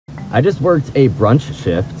I just worked a brunch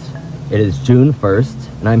shift. It is June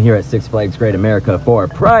 1st, and I'm here at Six Flags Great America for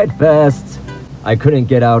Pride Fest. I couldn't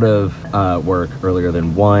get out of work earlier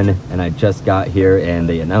than 1, and I just got here, and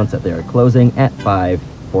they announced that they are closing at 5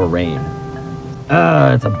 for rain.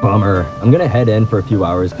 It's a bummer. I'm gonna head in for a few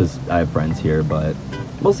hours because I have friends here, but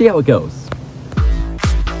we'll see how it goes.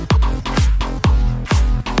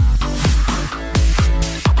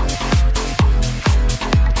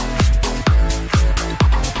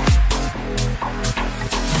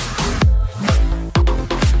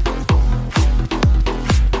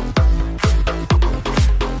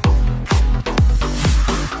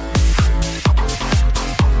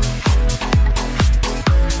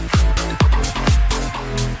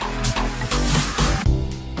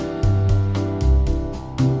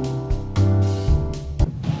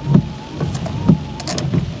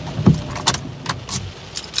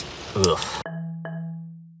 Ugh.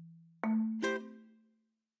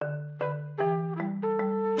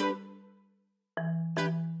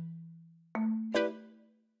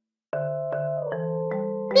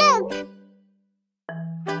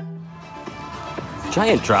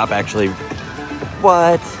 Giant drop, actually.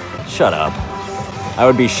 What? Shut up. I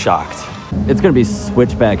would be shocked. It's gonna be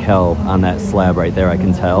switchback hell on that slab right there, I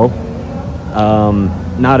can tell.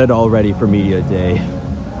 Not at all ready for media day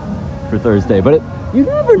for Thursday, but you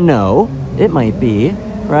never know. It might be,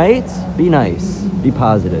 right? Be nice. Be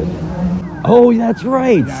positive. Oh, that's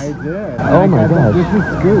right. Yeah, I did. Oh my God. This is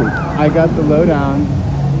scoop. I got the lowdown.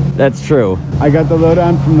 That's true. I got the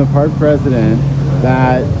lowdown from the park president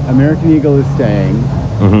that American Eagle is staying.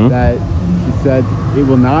 That she said it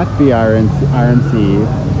will not be RMC.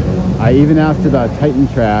 I even asked about Titan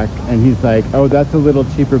Track, and he's like, "Oh, that's a little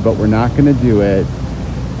cheaper, but we're not going to do it."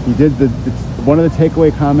 He did one of the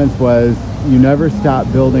takeaway comments was, "You never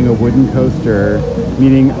stop building a wooden coaster,"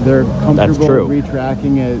 meaning they're comfortable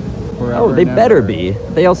retracking it forever. Oh, they better be.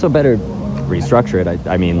 They also better restructure it.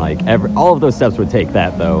 I mean, like, all of those steps would take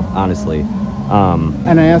that, though, honestly.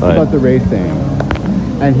 And I asked about the racing,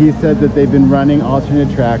 and he said that they've been running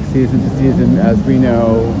alternate tracks season to season, as we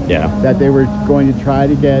know. Yeah. That they were going to try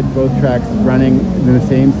to get both tracks running in the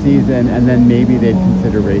same season, and then maybe they'd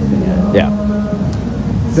consider racing it. Yeah.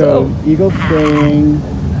 So Eagle's staying.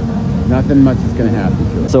 Nothing much is going to happen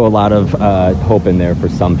to it. So a lot of hope in there for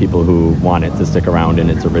some people who want it to stick around in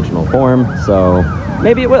its original form. So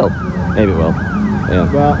maybe it will. Maybe it will. Yeah.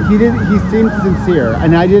 Well, he seemed sincere,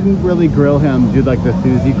 and I didn't really grill him, do like the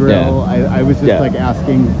Thuzy grill. Yeah. I was just like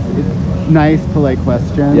asking nice, polite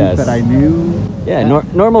questions that I knew. Yeah,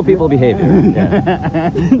 normal people behavior.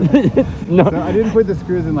 Yeah. No. So I didn't put the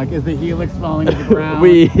screws in, like, is the helix falling to the ground?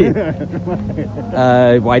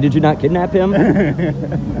 Why did you not kidnap him?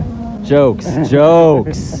 Jokes,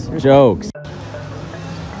 jokes, jokes.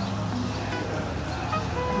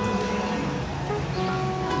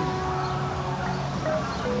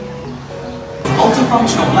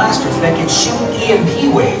 Multifunctional blasters that can shoot EMP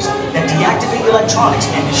waves that deactivate electronics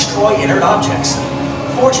and destroy inert objects.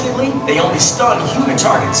 Fortunately, they only stun human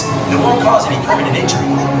targets and won't cause any permanent injury.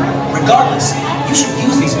 Regardless, you should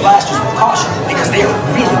use these blasters with caution because they are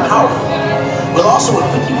really powerful. We'll also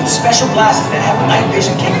equip you with special glasses that have night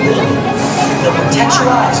vision capability. They'll protect your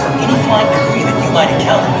eyes from any flying debris that you might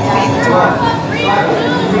encounter in the field.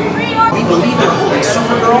 We believe they're holding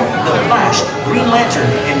Supergirl, the Flash, Green Lantern,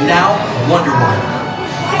 and now Wonder Woman.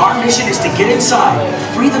 Our mission is to get inside,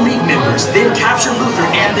 free the League members, then capture Luthor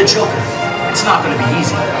and the Joker. It's not going to be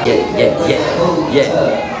easy. Yeah.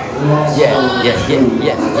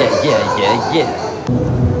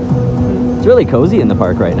 It's really cozy in the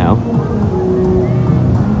park right now.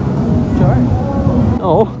 Sure.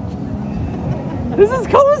 Oh, this is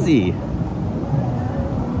cozy.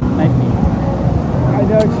 Might be. I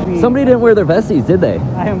know what you mean. Somebody didn't wear their vesties, did they?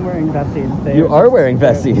 I am wearing vesties. You are wearing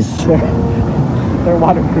vesties. They're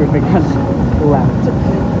waterproof against the left the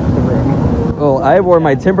room. Well, I wore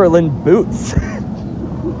my Timberland boots.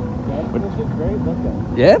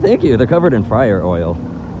 Yeah, thank you. They're covered in fryer oil.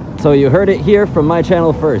 So you heard it here from my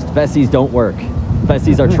channel first. Vesties don't work.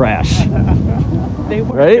 Vesties are trash. They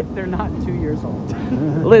work, right? If they're not 2 years old.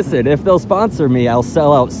 Listen, if they'll sponsor me, I'll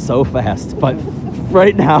sell out so fast. But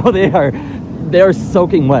right now they are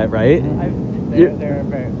soaking wet, right? They're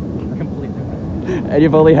very completely wet. And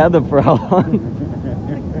you've only had them for how long?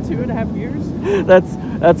 Like 2.5 years.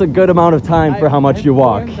 That's a good amount of time for how much you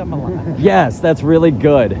walk. Them a lot. Yes, that's really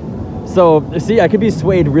good. So, see, I could be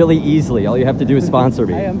swayed really easily. All you have to do is sponsor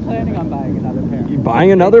me. I am planning on buying another pair. You're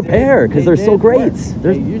buying another pair because they're so great.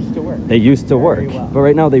 They used to work. They used to work, well. but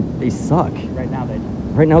right now they suck. Right now they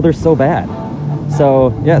don't. Right now they're so bad.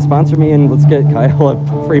 So, yeah, sponsor me and let's get Kyle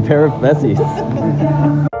a free pair of Bessies.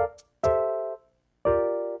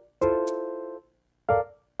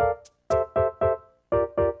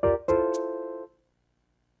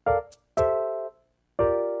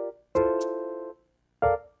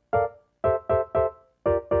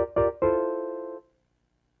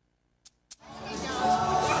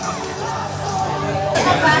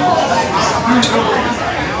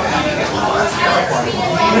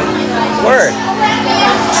 Word.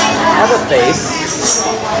 Have a face.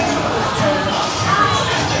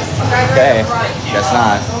 Okay, guess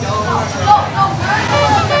not.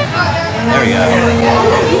 There we go.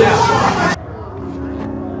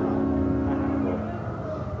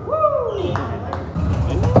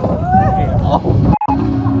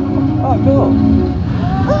 Oh, cool.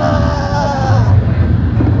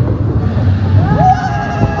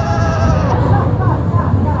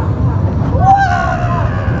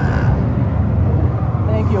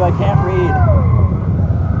 Thank you, I can't read.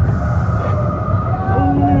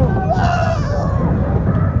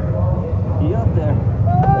 He up there.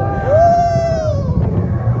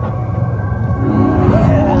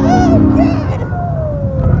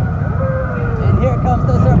 And here comes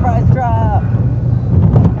the surprise drop.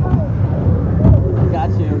 Got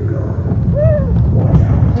you.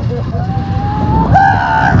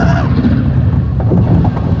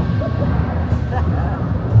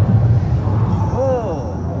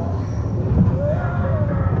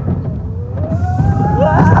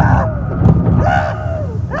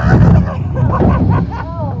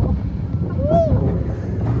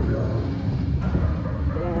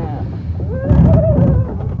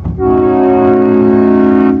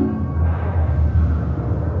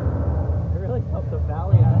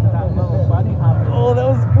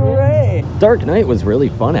 Dark Knight was really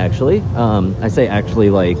fun, actually. I say actually,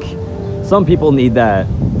 like, some people need that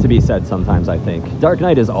to be said sometimes, I think. Dark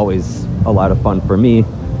Knight is always a lot of fun for me.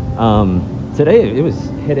 Today, it was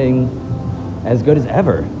hitting as good as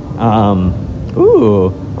ever.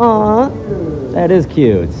 Ooh, aw, that is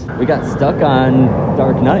cute. We got stuck on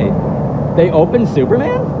Dark Knight. They opened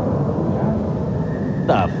Superman?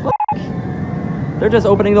 The fuck? They're just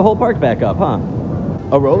opening the whole park back up, huh?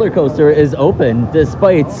 A roller coaster is open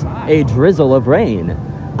despite a drizzle of rain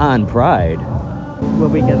on Pride. Will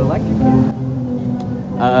we get electrocuted?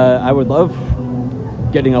 I would love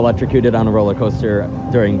getting electrocuted on a roller coaster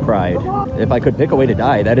during Pride. If I could pick a way to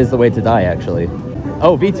die, that is the way to die, actually.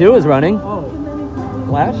 Oh, V2 is running. Oh.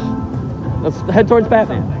 Flash? Let's head towards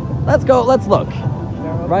Batman. Let's go, let's look.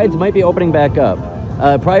 Rides might be opening back up.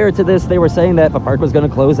 Prior to this, they were saying that the park was going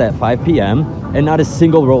to close at 5 p.m. and not a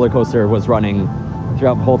single roller coaster was running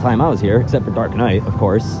throughout the whole time I was here, except for Dark Knight, of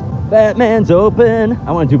course. Batman's open.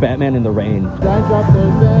 I want to do Batman in the rain. Giant Drop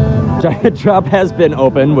open. Giant Drop has been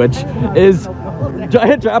open, which is...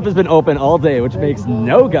 Giant Drop has been open all day, which makes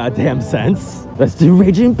no goddamn sense. Let's do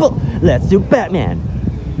Raging Bull. Let's do Batman.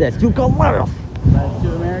 Let's do Goliath. Let's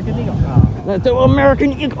do American Eagle. Oh. Let's do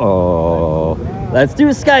American Eagle. Oh. Let's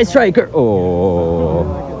do Sky Striker. Oh.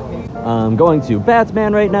 I'm going to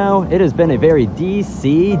Batman right now. It has been a very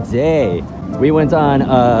DC day. We went on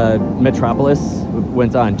Metropolis. We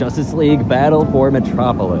went on Justice League Battle for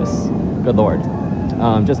Metropolis. Good lord.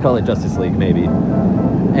 Just call it Justice League, maybe.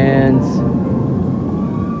 And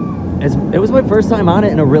it was my first time on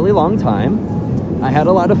it in a really long time. I had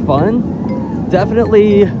a lot of fun.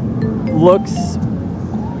 Definitely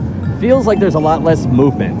feels like there's a lot less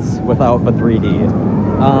movements without the 3D.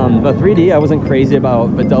 The 3D, I wasn't crazy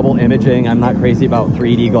about the double imaging. I'm not crazy about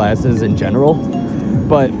 3D glasses in general.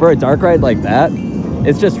 But for a dark ride like that,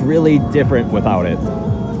 it's just really different without it.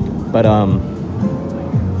 But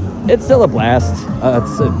it's still a blast.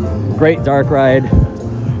 It's a great dark ride.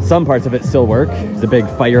 Some parts of it still work. It's a big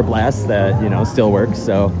fire blast that, you know, still works.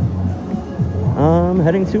 So I'm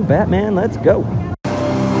heading to Batman. Let's go.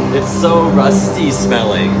 It's so rusty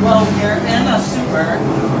smelling. Well, you're in a sewer.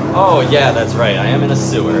 Oh yeah, that's right. I am in a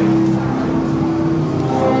sewer.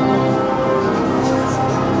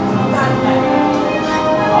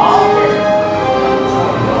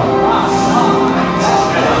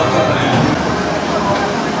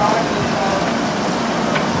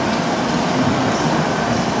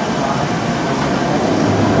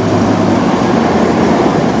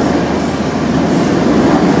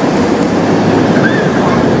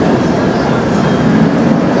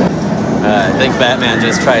 I think Batman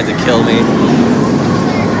just tried to kill me.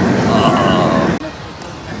 Oh.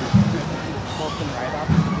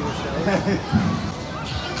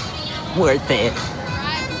 Worth it.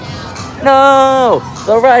 No!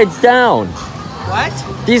 The ride's down. What?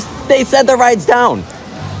 They said the ride's down.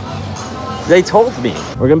 They told me.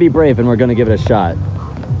 We're gonna be brave and we're gonna give it a shot.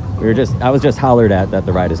 I was just hollered at that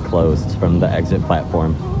the ride is closed from the exit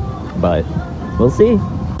platform. But we'll see.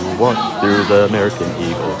 Walk through the American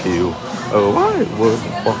Eagle queue. Oh, I would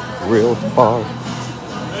walk real far.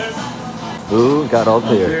 Ooh, got all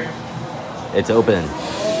clear. It's open.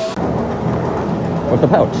 What's the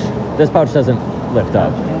pouch? This pouch doesn't lift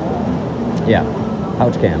up. Yeah,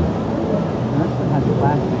 pouch cam. That has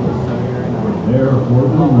plastic, so you're in a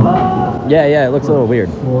Yeah, it looks a little weird.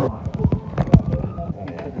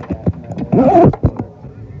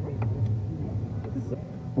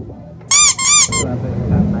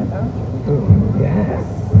 Yes.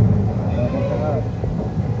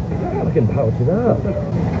 I can pouch it up.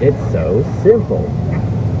 It's so simple.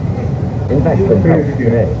 In fact, it's pouch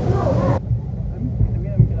today. I'm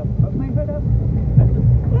gonna put my hood up.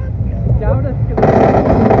 Doubt it's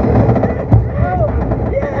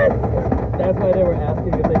Yes! That's why they were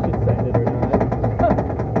asking if they should send it or not.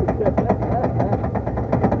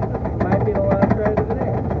 might be the last ride of the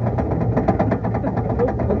day.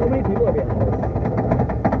 Look how many people are behind us.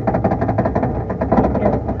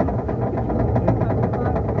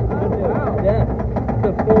 Wow. Yeah, it's a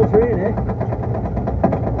full train, eh?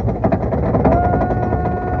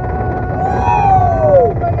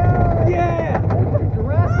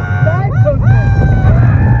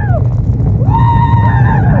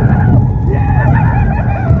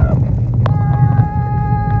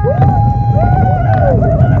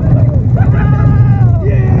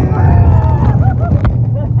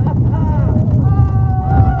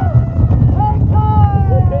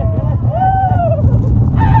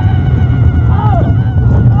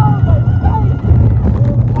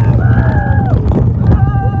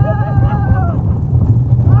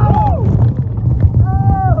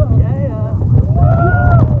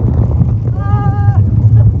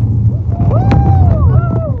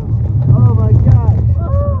 Oh my god!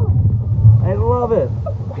 Yeah!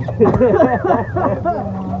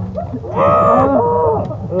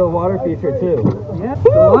 A water feature too. Yeah,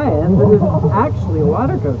 Goliath is actually a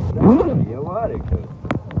water coaster. Be a water coaster.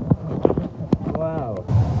 Wow.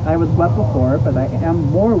 I was wet before, but I am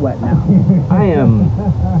more wet now. I am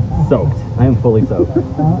soaked. I am fully soaked. That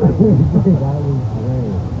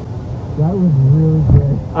was really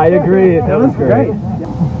great. I agree. That was great. Yeah.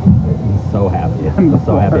 I'm so happy. I'm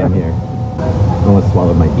so happy I'm here. I almost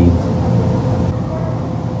swallowed my beads.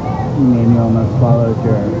 You mean you almost swallowed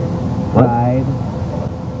your pride?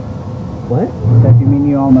 What? Does you mean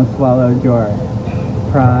you almost swallowed your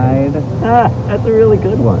pride? Ah, that's a really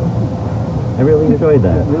good one. I really enjoyed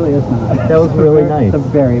that. It really is not. That was really nice. It's a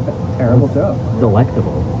very terrible joke.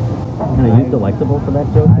 Delectable. Can I use delectable for that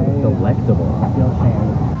joke? That was delectable. I feel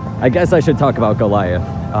ashamed. I guess I should talk about Goliath.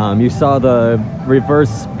 You saw the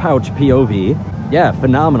reverse pouch POV. Yeah,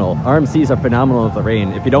 phenomenal. RMCs are phenomenal with the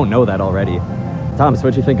rain, if you don't know that already. Thomas,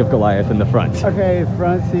 what'd you think of Goliath in the front? Okay,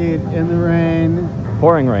 front seat in the rain.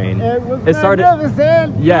 Pouring rain. It was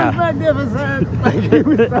magnificent. Yeah. It was magnificent. Like, it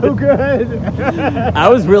was so good. I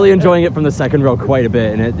was really enjoying it from the second row quite a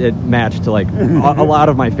bit, and it matched to like a lot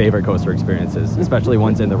of my favorite coaster experiences, especially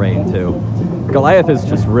ones in the rain too. Goliath is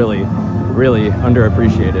just really, really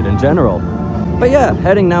underappreciated in general. But yeah,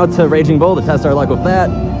 heading now to Raging Bull to test our luck with that.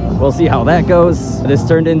 We'll see how that goes. This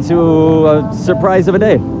turned into a surprise of a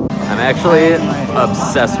day. I'm actually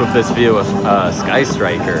obsessed with this view of Sky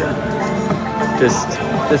Striker. Just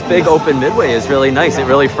this big open midway is really nice. It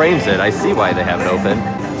really frames it. I see why they have it open.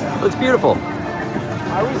 Looks beautiful.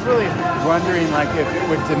 I was really wondering like if it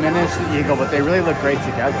would diminish the Eagle, but they really look great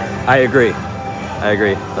together. I agree.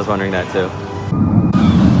 I was wondering that too.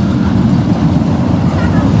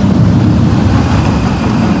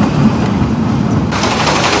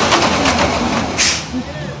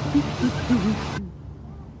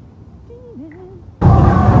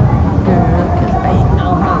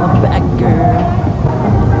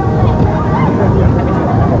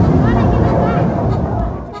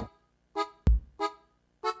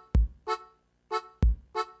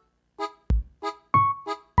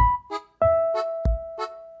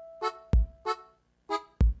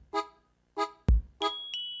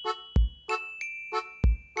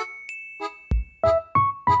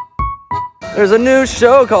 There's a new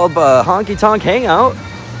show called Honky Tonk Hangout.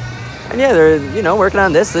 And yeah, they're, working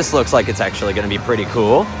on this. This looks like it's actually going to be pretty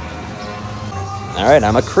cool. All right,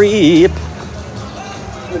 I'm a creep.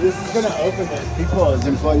 So this is going to open as people, as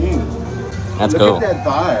employees. That's Look cool. at that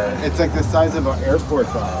bar. It's like the size of an airport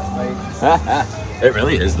bar. Like, it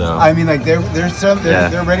really is, though. I mean, like they're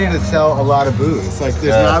ready to sell a lot of booze. Like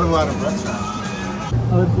there's not a lot of restaurants.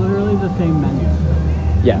 Oh, it's literally the same menu.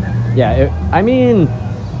 Yeah. I mean,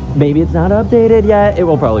 maybe it's not updated yet. It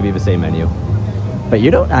will probably be the same menu. But I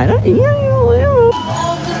don't.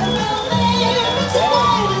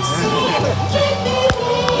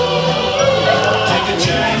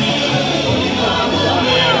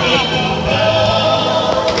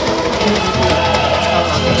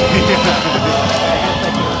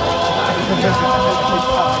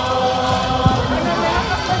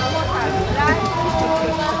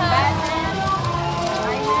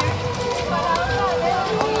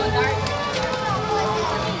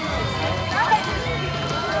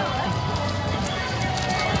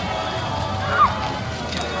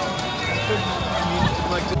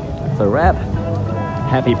 a wrap.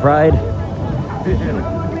 Happy Pride.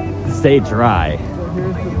 Stay dry. So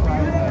here's the